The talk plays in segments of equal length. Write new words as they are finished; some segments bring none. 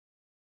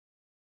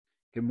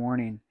Good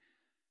morning.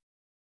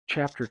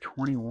 Chapter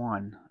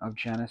 21 of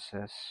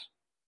Genesis.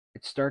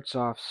 It starts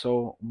off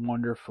so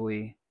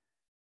wonderfully.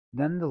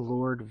 Then the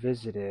Lord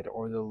visited,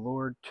 or the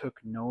Lord took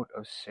note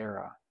of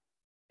Sarah,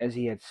 as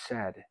he had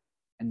said,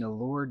 and the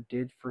Lord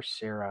did for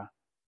Sarah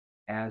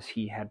as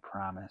he had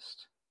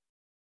promised.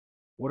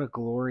 What a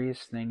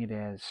glorious thing it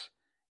is,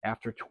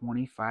 after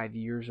 25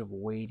 years of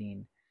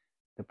waiting,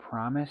 the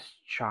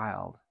promised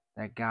child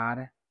that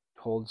God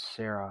told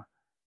Sarah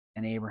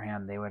and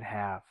Abraham they would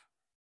have,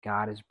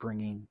 God is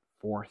bringing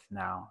forth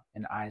now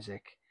in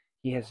Isaac.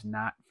 He has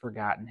not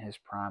forgotten his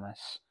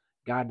promise.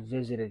 God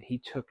visited, he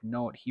took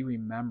note, he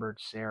remembered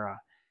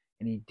Sarah,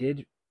 and he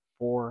did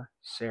for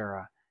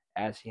Sarah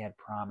as he had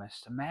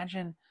promised.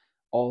 Imagine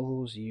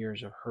all those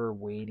years of her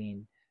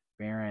waiting,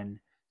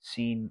 barren,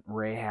 seeing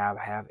Rahab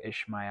have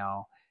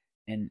Ishmael,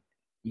 and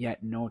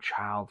yet no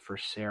child for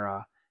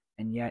Sarah.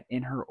 And yet,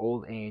 in her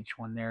old age,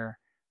 when their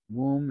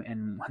womb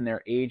and when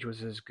their age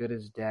was as good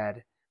as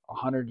dead,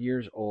 100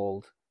 years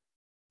old,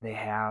 they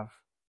have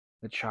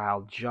the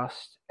child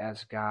just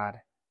as God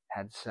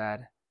had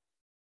said.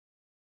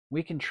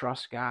 We can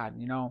trust God.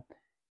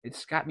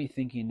 It's got me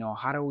thinking,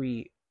 how do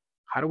we,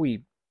 what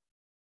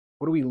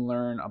do we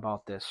learn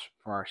about this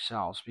for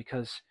ourselves?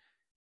 Because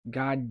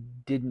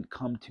God didn't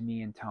come to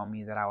me and tell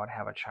me that I would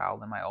have a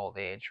child in my old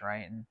age,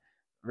 right? And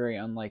very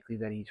unlikely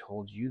that He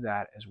told you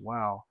that as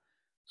well.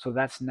 So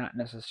that's not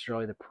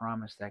necessarily the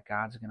promise that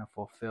God's going to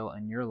fulfill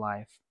in your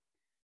life.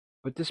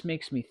 But this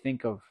makes me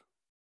think of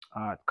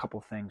a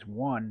couple things.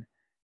 One,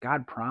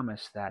 God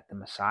promised that the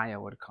Messiah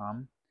would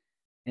come.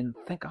 And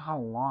think of how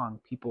long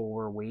people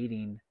were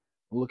waiting,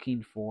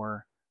 looking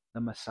for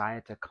the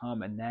Messiah to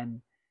come. And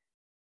then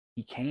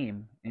he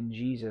came in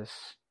Jesus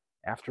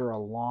after a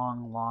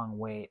long, long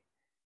wait.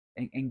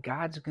 And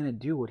God's going to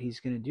do what he's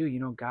going to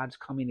do. God's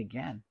coming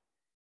again.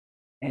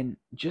 And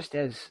just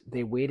as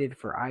they waited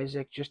for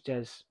Isaac, just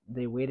as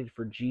they waited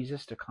for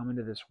Jesus to come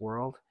into this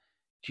world,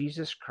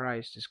 Jesus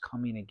Christ is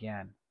coming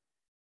again.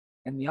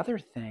 And the other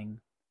thing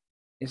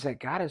is that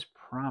God has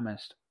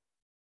promised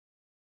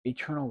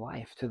eternal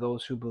life to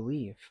those who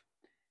believe.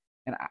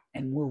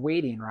 And we're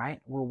waiting, right?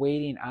 We're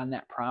waiting on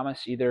that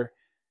promise, either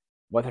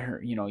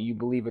whether you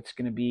believe it's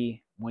going to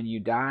be when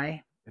you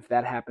die, if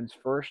that happens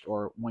first,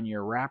 or when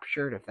you're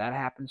raptured, if that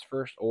happens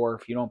first, or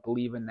if you don't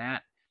believe in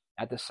that,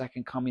 at the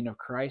second coming of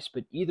Christ.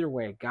 But either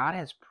way, God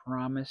has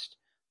promised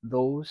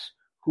those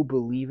who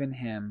believe in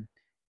him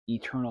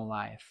eternal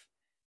life.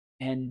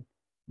 And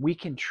we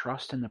can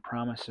trust in the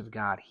promise of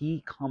God.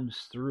 He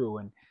comes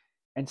through,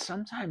 and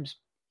sometimes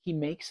he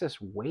makes us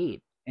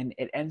wait, and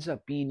it ends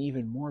up being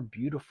even more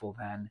beautiful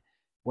than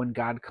when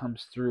God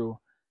comes through.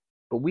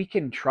 But we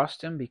can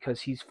trust him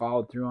because he's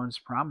followed through on his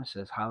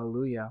promises.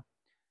 Hallelujah.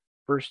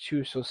 Verse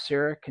 2, so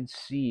Sarah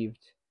conceived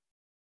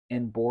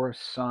and bore a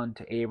son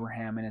to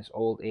Abraham in his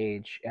old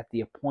age at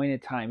the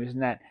appointed time.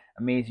 Isn't that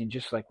amazing?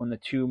 Just like when the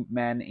two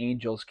men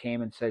angels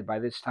came and said, by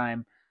this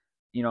time,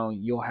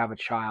 you'll have a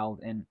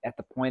child. And at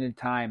the appointed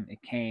time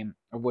it came,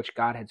 of which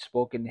God had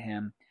spoken to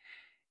him.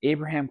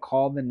 Abraham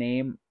called the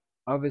name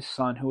of his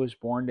son who was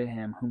born to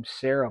him, whom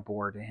Sarah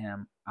bore to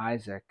him,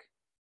 Isaac.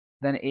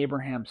 Then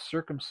Abraham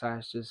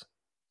circumcised his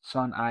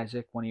son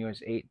Isaac when he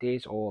was 8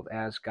 days old,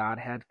 as God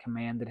had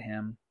commanded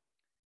him.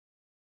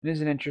 It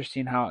isn't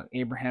interesting how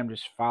Abraham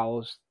just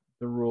follows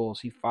the rules.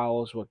 He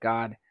follows what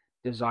God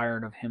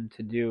desired of him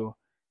to do,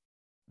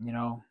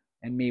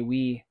 and may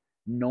we,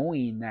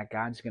 knowing that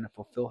God's going to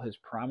fulfill his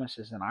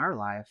promises in our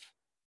life,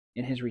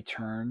 in his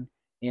return,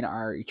 in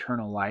our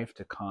eternal life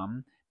to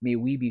come, may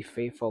we be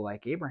faithful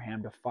like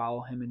Abraham to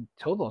follow him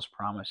until those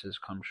promises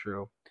come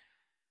true.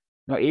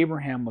 Now,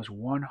 Abraham was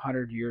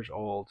 100 years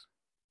old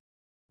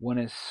when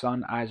his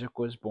son Isaac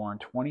was born,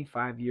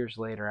 25 years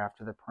later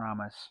after the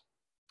promise.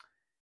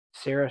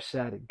 Sarah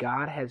said,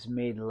 God has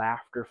made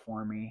laughter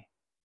for me.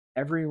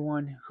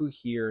 Everyone who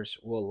hears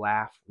will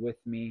laugh with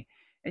me.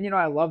 And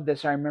I love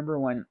this. I remember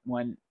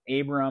when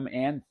Abram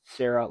and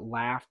Sarah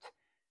laughed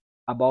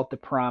about the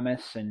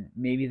promise, and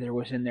maybe there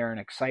was in there an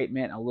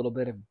excitement, a little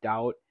bit of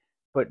doubt,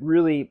 but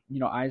really,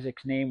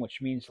 Isaac's name, which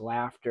means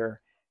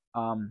laughter,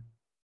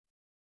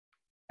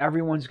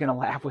 everyone's going to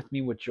laugh with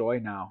me with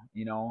joy now,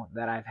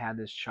 that I've had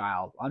this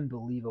child.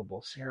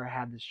 Unbelievable. Sarah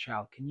had this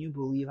child. Can you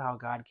believe how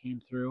God came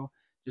through?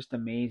 Just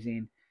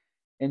amazing.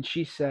 And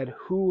she said,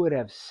 who would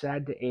have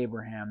said to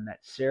Abraham that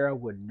Sarah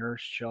would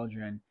nurse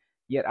children?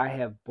 Yet I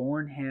have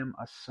borne him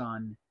a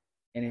son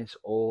in his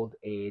old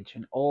age.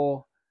 And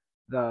oh,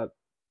 the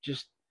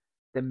just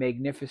the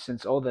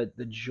magnificence, oh, the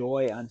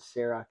joy on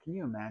Sarah. Can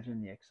you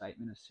imagine the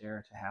excitement of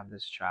Sarah to have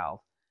this child?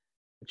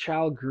 The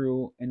child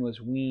grew and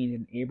was weaned,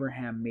 and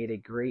Abraham made a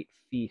great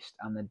feast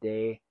on the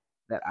day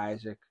that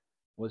Isaac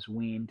was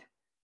weaned.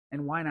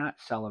 And why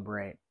not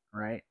celebrate,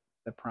 right?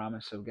 The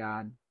promise of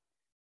God.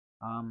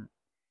 Um,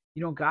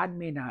 God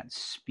may not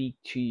speak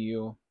to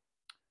you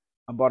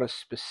about a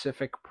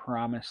specific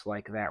promise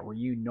like that where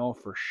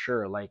for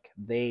sure, like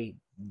they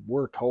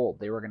were told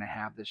they were going to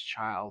have this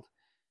child.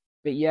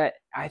 But yet,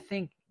 I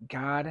think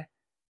God,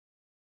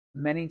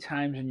 many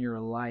times in your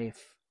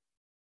life,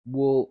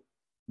 will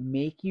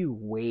make you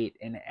wait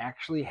and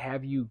actually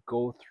have you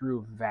go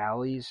through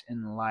valleys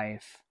in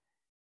life.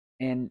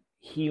 And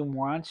he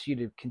wants you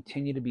to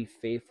continue to be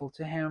faithful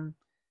to him.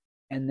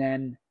 And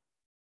then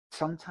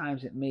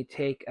sometimes it may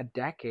take a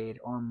decade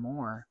or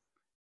more,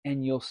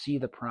 and you'll see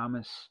the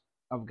promise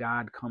of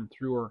God come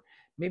through. Or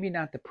maybe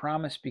not the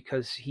promise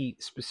because he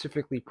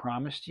specifically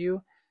promised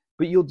you,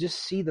 but you'll just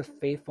see the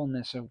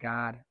faithfulness of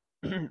God.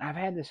 I've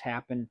had this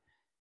happen,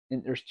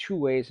 and there's two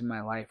ways in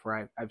my life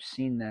where I've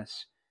seen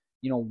this.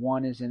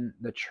 One is in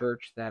the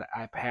church that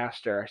I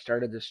pastor. I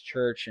started this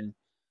church in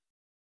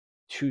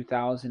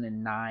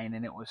 2009,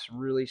 and it was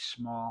really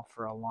small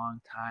for a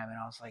long time, and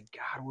I was like,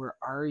 God, where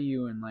are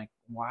you? And like,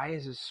 why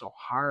is this so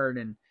hard?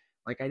 And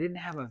like, I didn't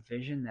have a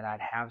vision that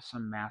I'd have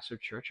some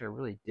massive church. I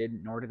really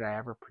didn't, nor did I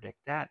ever predict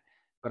that.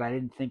 But I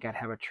didn't think I'd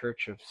have a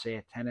church of, say,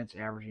 attendance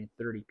averaging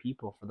 30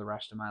 people for the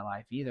rest of my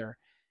life either.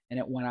 And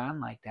it went on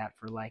like that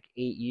for like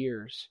 8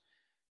 years.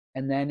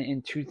 And then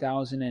in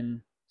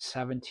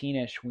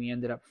 2017ish, we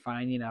ended up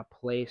finding a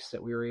place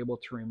that we were able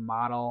to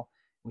remodel.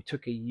 We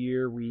took a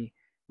year. We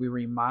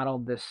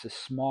remodeled this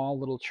small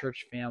little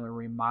church family,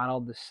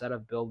 remodeled this set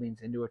of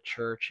buildings into a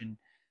church, and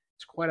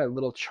it's quite a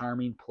little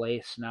charming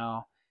place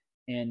now.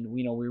 And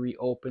we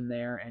reopened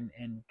there, and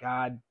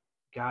God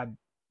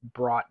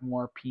brought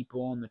more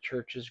people, and the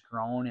church has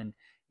grown. And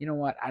you know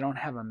what? I don't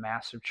have a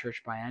massive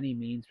church by any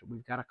means, but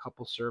we've got a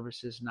couple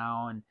services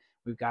now, and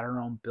we've got our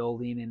own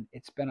building, and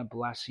it's been a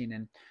blessing.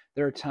 And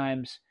there are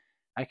times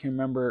I can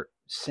remember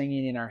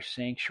singing in our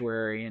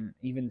sanctuary and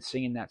even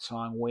singing that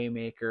song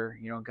Waymaker,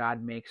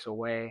 God makes a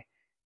way.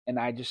 And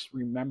I just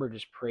remember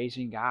just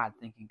praising God,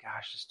 thinking,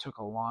 gosh, this took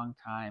a long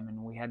time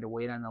and we had to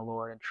wait on the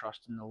Lord and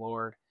trust in the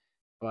Lord.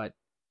 But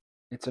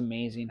it's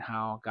amazing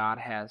how God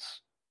has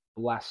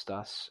blessed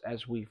us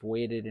as we've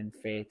waited in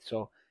faith.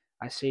 So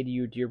I say to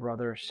you, dear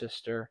brother or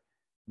sister,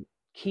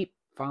 keep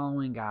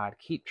following God,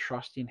 keep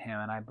trusting him.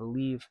 And I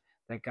believe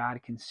that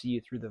God can see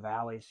you through the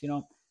valleys.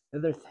 The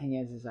other thing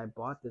is I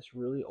bought this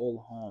really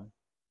old home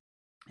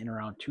in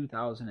around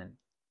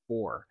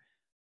 2004,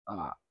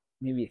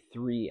 maybe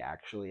three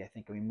actually. I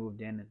think we moved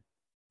in, and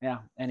yeah.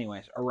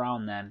 Anyways,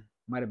 around then,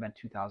 might have been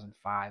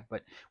 2005.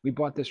 But we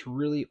bought this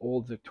really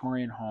old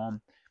Victorian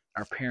home.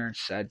 Our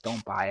parents said,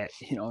 "Don't buy it.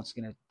 It's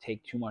going to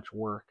take too much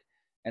work."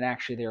 And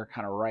actually, they were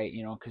kind of right.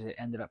 Because it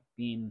ended up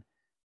being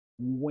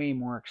way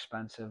more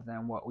expensive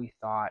than what we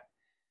thought.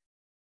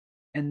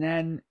 And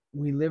then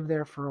we lived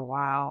there for a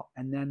while,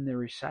 and then the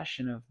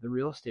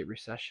real estate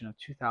recession of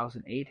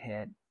 2008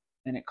 hit,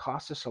 and it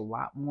cost us a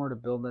lot more to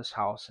build this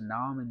house. And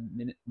now I'm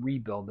in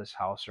rebuild this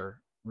house or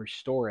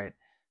restore it.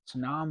 So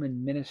now I'm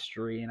in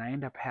ministry, and I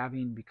end up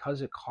having, because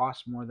it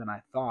costs more than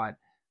I thought,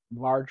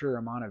 larger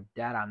amount of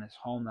debt on this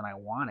home than I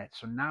wanted.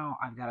 So now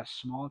I've got a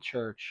small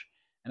church,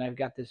 and I've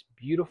got this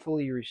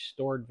beautifully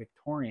restored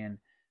Victorian,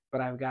 but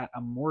I've got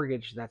a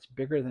mortgage that's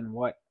bigger than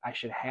what I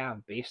should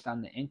have based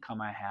on the income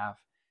I have.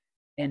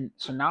 And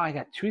so now I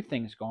got two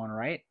things going,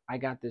 right? I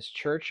got this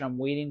church I'm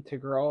waiting to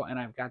grow, and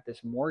I've got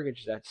this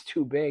mortgage that's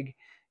too big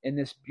in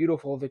this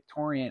beautiful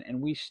Victorian.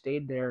 And we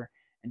stayed there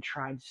and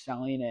tried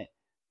selling it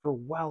for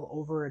well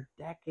over a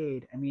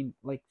decade. I mean,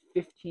 like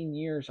 15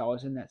 years I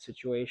was in that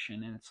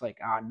situation. And it's like,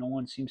 no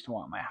one seems to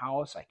want my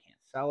house. I can't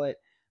sell it.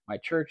 My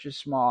church is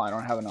small. I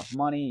don't have enough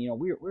money.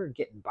 We were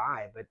getting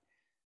by, but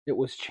it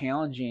was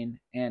challenging.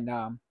 And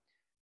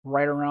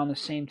right around the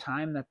same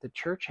time that the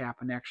church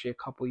happened, actually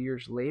a couple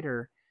years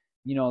later,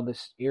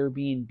 this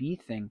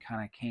Airbnb thing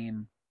kind of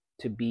came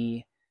to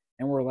be,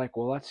 and we're like,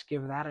 well, let's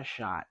give that a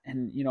shot.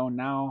 And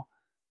now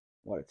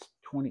it's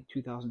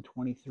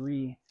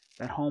 2023,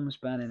 that home's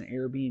been an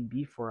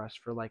Airbnb for us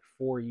for like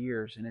 4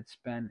 years, and it's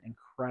been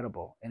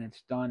incredible, and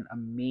it's done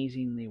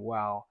amazingly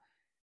well.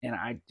 And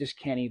I just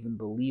can't even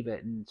believe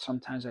it. And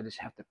sometimes I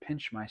just have to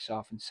pinch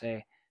myself and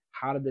say,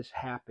 how did this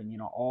happen?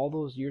 All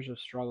those years of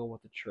struggle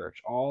with the church,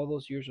 all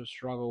those years of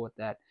struggle with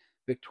that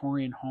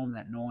Victorian home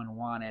that no one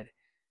wanted.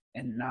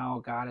 And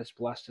now God has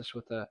blessed us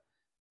with a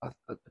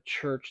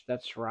church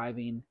that's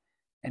thriving.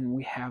 And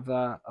we have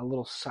a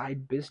little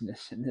side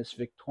business in this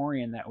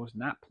Victorian that was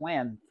not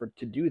planned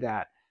to do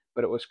that,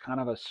 but it was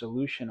kind of a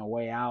solution, a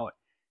way out.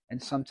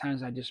 And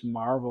sometimes I just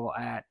marvel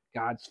at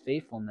God's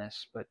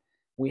faithfulness. But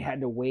we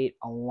had to wait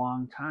a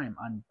long time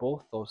on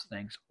both those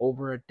things,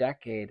 over a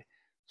decade.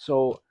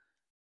 So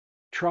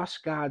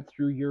trust God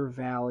through your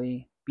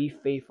valley, be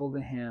faithful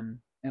to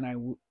him,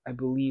 and I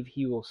believe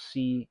he will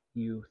see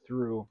you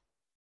through.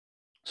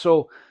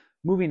 So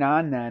moving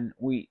on then,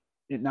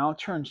 it now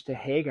turns to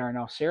Hagar.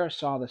 Now Sarah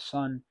saw the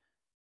son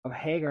of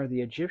Hagar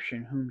the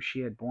Egyptian, whom she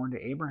had borne to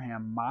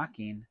Abraham,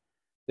 mocking.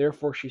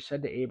 Therefore she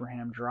said to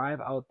Abraham, drive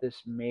out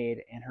this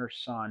maid and her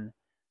son,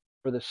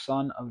 for the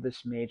son of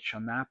this maid shall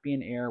not be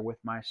an heir with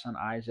my son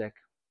Isaac.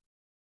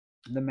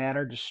 The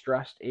matter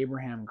distressed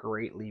Abraham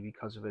greatly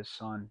because of his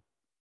son.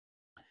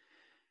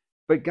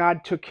 But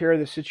God took care of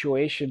the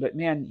situation. But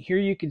man, here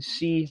you can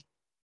see,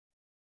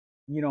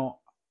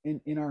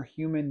 in our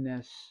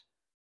humanness,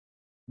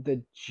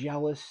 the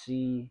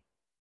jealousy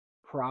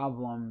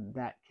problem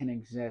that can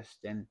exist.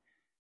 And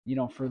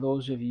For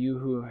those of you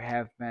who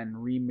have been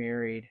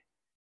remarried,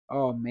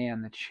 oh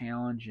man, the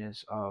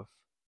challenges of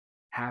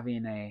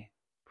having a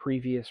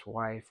previous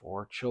wife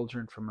or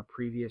children from a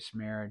previous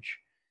marriage.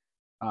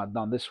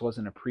 No, this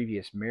wasn't a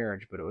previous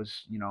marriage, but it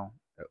was,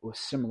 it was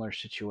similar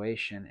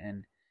situation,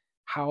 and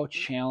how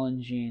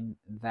challenging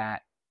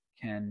that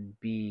can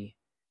be.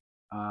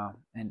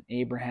 And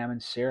Abraham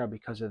and Sarah,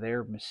 because of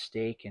their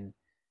mistake, and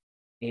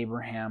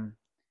Abraham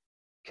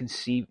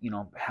conceived,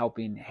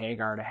 helping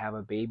Hagar to have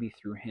a baby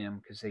through him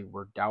because they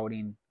were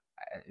doubting.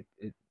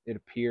 It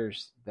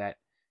appears that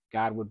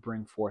God would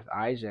bring forth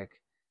Isaac,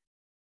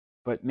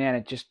 but man,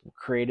 it just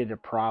created a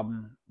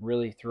problem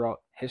really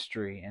throughout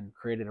history and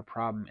created a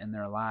problem in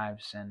their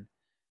lives. And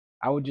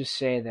I would just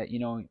say that,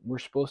 we're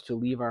supposed to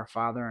leave our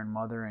father and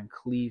mother and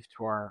cleave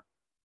to our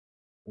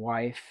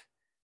wife,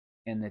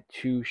 and the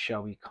two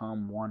shall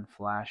become one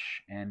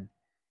flesh. And,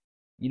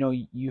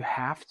 you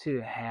have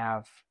to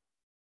have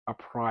a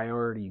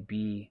priority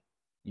be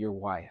your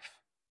wife,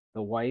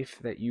 the wife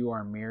that you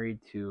are married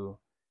to,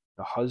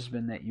 the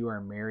husband that you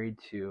are married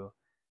to.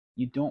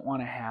 You don't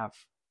want to have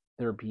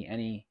there be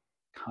any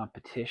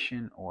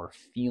competition or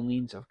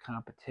feelings of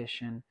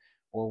competition,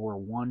 or where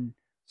one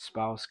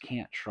spouse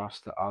can't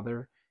trust the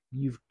other.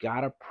 You've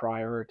got to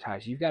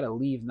prioritize. You've got to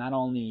leave not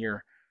only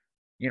your,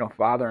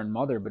 father and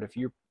mother, but if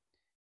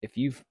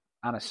you've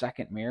on a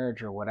second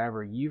marriage or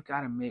whatever, you've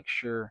got to make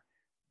sure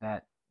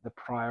that the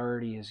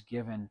priority is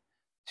given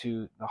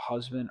to the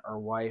husband or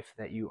wife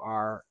that you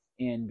are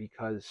in,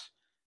 because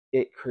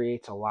it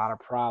creates a lot of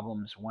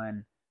problems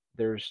when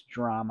there's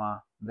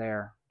drama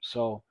there.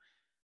 So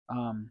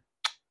um,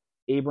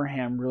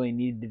 Abraham really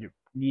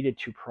needed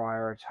to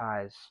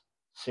prioritize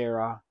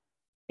Sarah,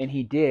 and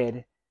he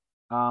did.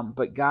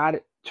 But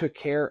God took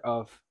care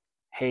of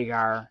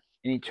Hagar,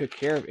 and He took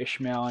care of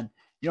Ishmael. And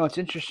it's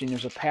interesting.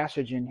 There's a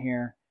passage in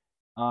here.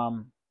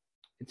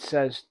 It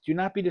says, "Do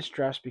not be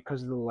distressed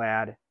because of the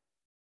lad,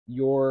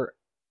 your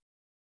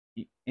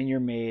and your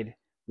maid.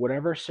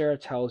 Whatever Sarah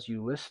tells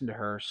you, listen to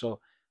her."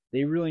 So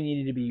they really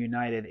needed to be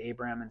united,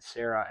 Abraham and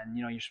Sarah. And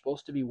you're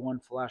supposed to be one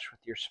flesh with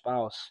your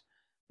spouse.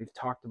 We've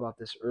talked about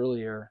this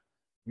earlier.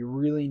 You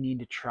really need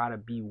to try to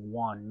be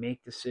one.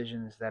 Make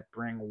decisions that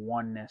bring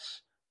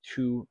oneness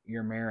to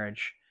your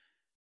marriage.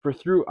 "For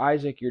through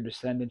Isaac your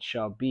descendants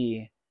shall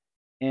be,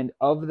 and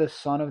of the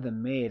son of the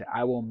maid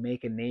I will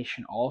make a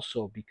nation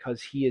also,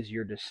 because he is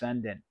your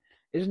descendant."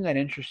 Isn't that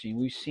interesting?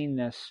 We've seen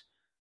this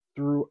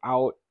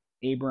throughout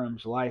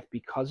Abram's life,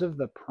 because of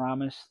the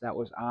promise that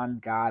was on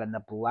God and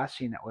the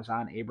blessing that was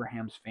on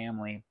Abraham's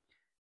family.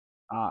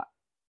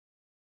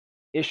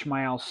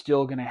 Ishmael's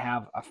still going to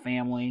have a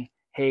family.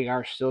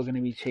 Hagar's still going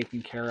to be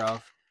taken care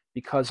of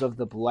because of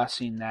the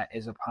blessing that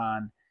is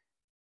upon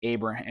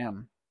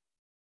Abraham.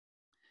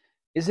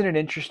 Isn't it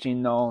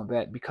interesting, though,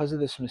 that because of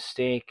this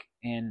mistake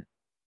and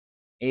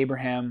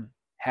Abraham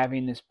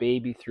having this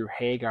baby through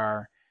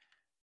Hagar,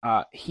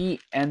 he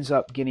ends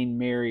up getting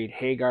married.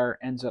 Hagar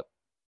ends up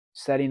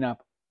setting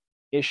up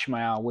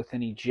Ishmael with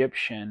an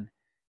Egyptian.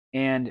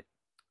 And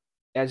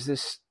as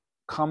this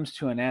comes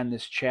to an end,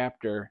 this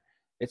chapter,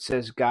 it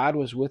says, "God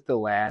was with the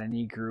lad, and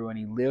he grew, and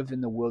he lived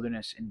in the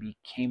wilderness and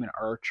became an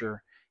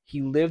archer.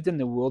 He lived in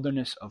the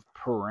wilderness of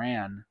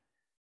Paran,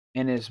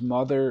 and his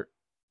mother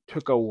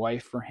took a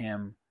wife for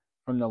him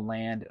from the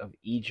land of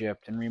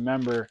Egypt." And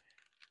remember,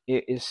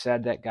 it is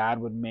said that God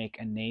would make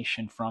a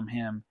nation from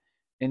him.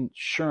 And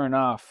sure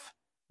enough,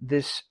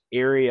 this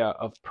area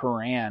of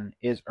Paran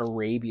is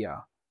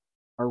Arabia.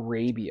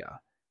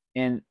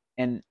 And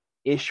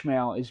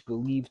Ishmael is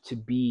believed to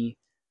be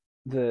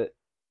the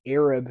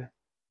Arab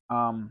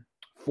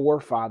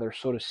forefather,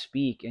 so to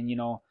speak. And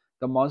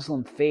the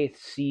Muslim faith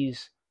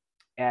sees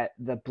at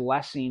the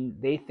blessing,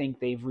 they think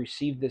they've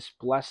received this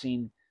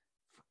blessing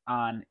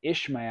on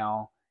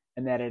Ishmael,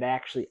 and that it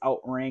actually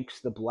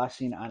outranks the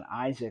blessing on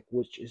Isaac,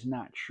 which is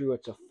not true.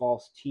 It's a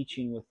false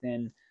teaching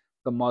within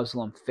the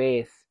Muslim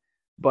faith.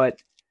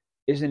 But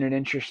isn't it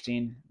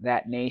interesting,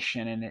 that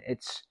nation? And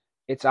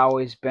it's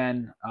always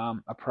been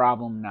a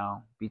problem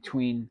now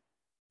between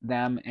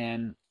them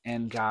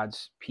and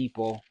God's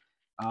people,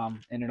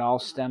 and it all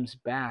stems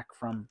back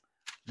from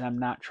them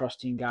not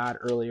trusting God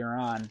earlier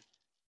on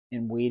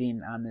and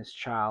waiting on this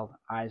child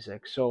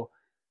Isaac. So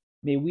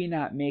may we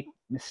not make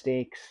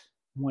mistakes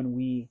when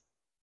we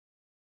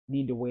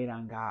need to wait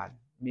on God.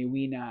 May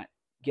we not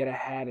get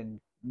ahead and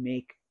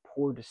make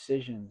poor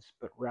decisions,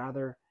 but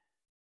rather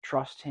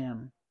trust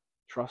Him,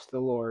 trust the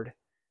Lord,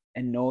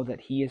 and know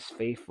that He is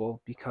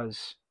faithful,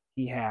 because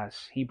He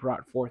has. He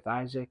brought forth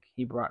Isaac,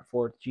 He brought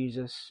forth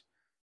Jesus,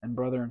 and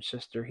brother and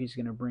sister, He's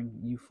going to bring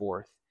you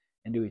forth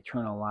into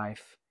eternal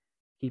life.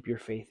 Keep your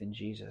faith in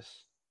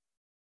Jesus.